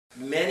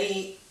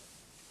Many,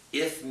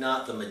 if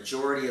not the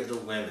majority of the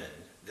women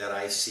that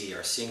I see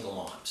are single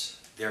moms.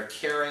 They're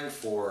caring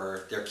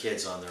for their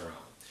kids on their own.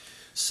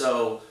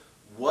 So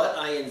what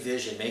I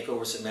envision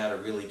Makeovers That Matter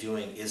really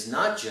doing is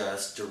not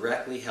just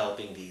directly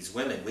helping these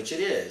women, which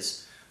it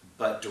is,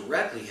 but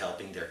directly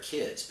helping their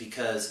kids.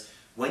 Because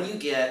when you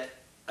get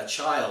a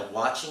child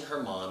watching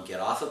her mom get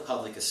off of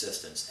public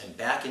assistance and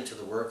back into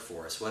the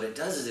workforce, what it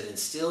does is it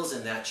instills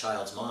in that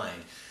child's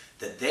mind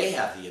that they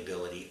have the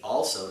ability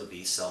also to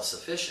be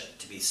self-sufficient,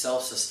 to be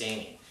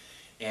self-sustaining,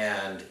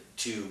 and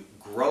to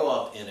grow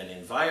up in an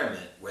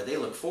environment where they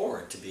look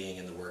forward to being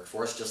in the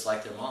workforce just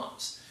like their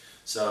moms.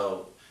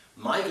 So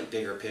my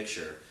bigger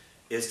picture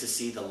is to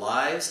see the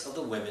lives of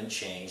the women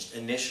changed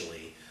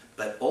initially,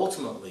 but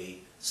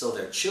ultimately so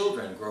their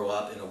children grow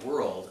up in a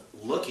world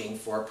looking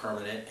for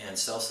permanent and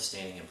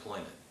self-sustaining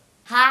employment.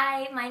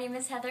 Hi, my name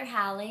is Heather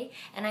Halley,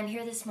 and I'm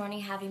here this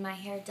morning having my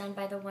hair done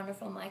by the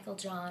wonderful Michael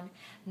John.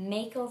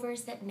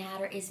 Makeovers That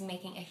Matter is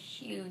making a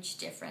huge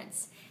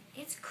difference.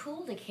 It's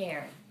cool to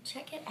care.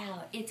 Check it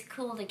out. It's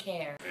cool to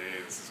care.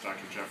 Hey, this is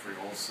Dr. Jeffrey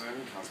Olson,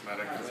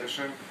 cosmetic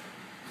physician.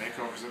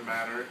 Makeovers That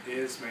Matter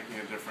is making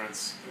a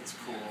difference. It's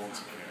cool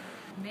to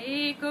care.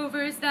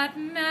 Makeovers That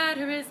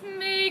Matter is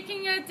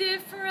making a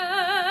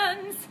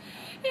difference.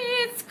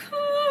 It's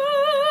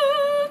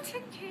cool to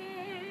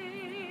care.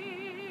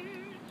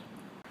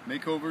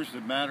 Makeovers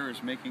That Matter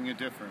is making a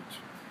difference.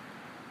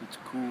 It's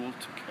cool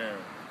to care.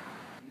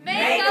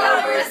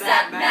 Makeovers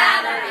That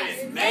Matter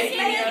is making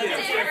a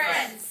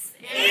difference.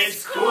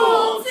 It's cool